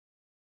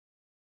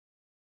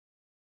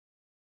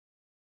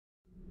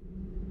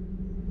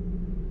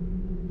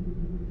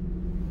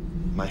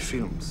My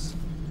films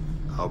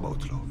are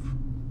about love.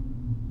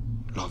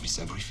 Love is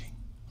everything.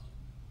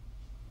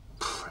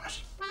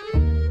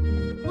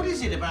 What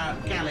is it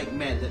about Gallic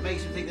men that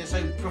makes you think they're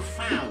so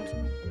profound?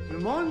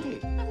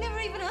 Romantic. I've never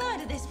even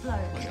heard of this bloke.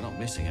 Well, you're not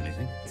missing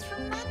anything. It's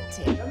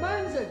romantic. The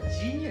man's a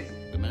genius.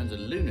 The man's a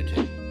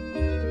lunatic.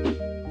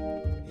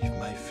 If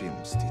my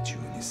films teach you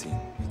anything,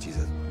 it is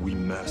that we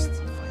must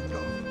find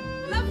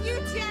love. Love you,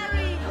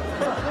 Tьерри!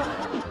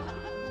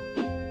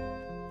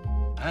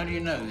 How do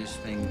you know this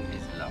thing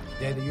is love?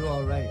 Daddy, you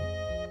all right?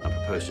 I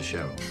proposed to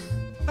Cheryl.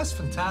 That's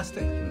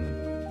fantastic.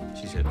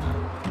 She said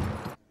no.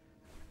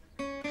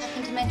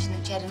 Happened to mention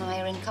that Jed and I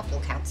are in couple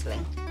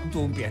counselling.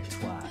 Don't be a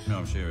twat. No,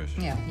 I'm serious.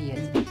 Yeah, he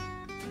is.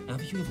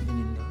 Have you ever been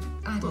in love?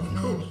 I don't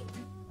know.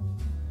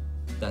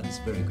 That is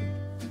very good.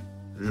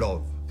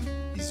 Love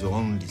is the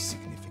only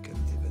significant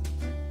event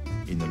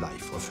in the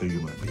life of a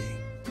human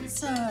being.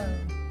 So,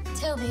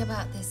 tell me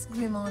about this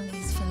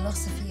Grimandi's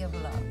philosophy of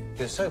love.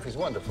 Because Sophie's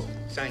wonderful.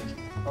 Thank you.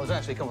 I was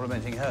actually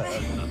complimenting her.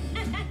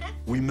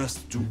 We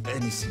must do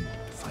anything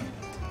to find it.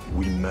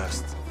 We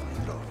must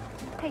find love.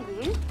 Hey,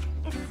 you.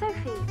 It's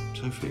Sophie.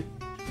 Sophie?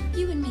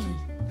 You and me,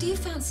 do you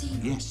fancy...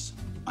 Yes,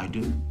 I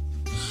do.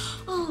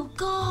 Oh,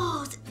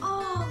 God!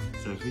 Oh!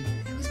 Sophie?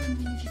 I was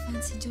wondering if you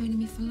fancy joining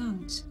me for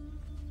lunch.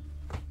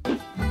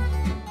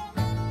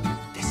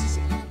 This is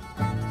it.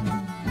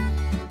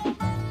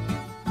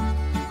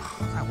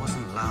 That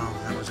wasn't love,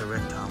 that was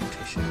erectile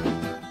tissue.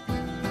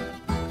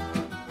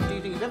 Do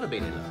you think you've ever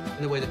been in love?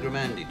 In the way that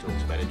Grimandi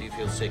talks about it, do you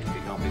feel sick if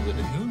you can't be with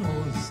him? Who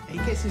knows? He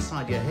gets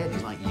inside your head.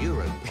 He's like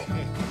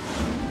Europop.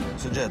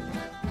 So, Jed,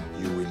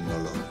 you will know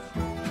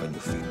love when you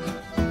feel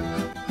it.